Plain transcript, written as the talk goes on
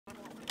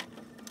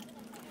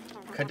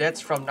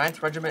cadets from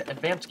 9th Regiment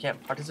Advanced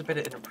Camp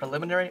participated in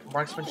Preliminary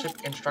Marksmanship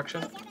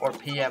Instruction, or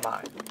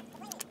PMI.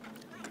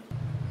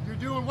 You're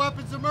doing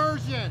weapons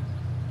immersion.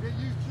 Get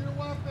used to your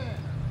weapon.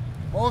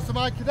 Most of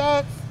my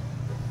cadets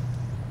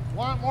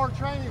want more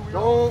training.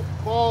 Don't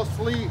fall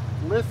asleep.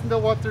 Listen to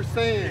what they're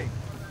saying.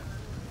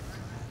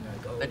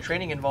 The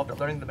training involved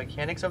learning the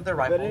mechanics of their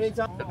rifles,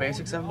 the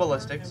basics of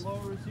ballistics,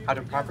 how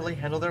to properly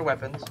handle their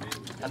weapons,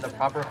 and the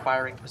proper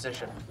firing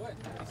position.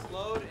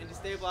 Slowed and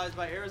destabilized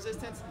by air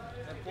resistance.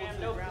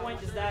 At no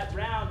point does that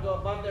round go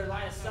above their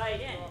line of sight.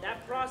 Again,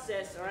 that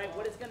process, all right,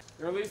 what it's going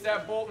to... Release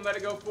that bolt and let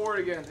it go forward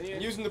again.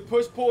 And using the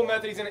push-pull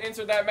method, he's going to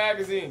insert that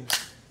magazine.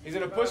 He's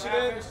going to push it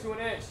in to an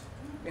inch.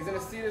 He's going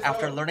to see this.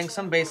 After learning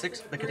some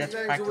basics, the cadets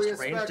practiced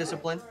range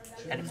discipline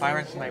and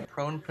firing from a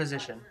prone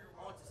position.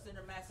 I want to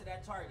center mass of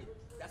that target.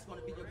 That's going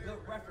to be your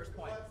good reference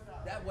point.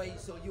 That way,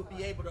 so you'll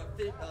be able to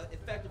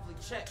effectively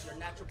check your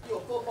natural. You're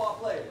a football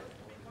player.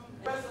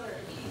 Wrestler,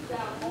 ease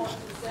down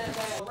onto the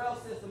sandbag rail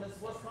system is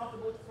what's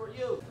comfortable for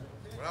you.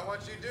 What I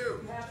want you to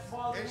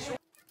do.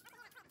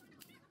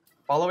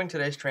 Following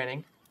today's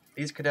training,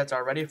 these cadets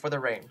are ready for the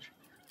range.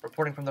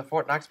 Reporting from the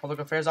Fort Knox Public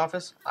Affairs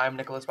Office, I'm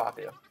Nicholas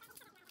Bafia.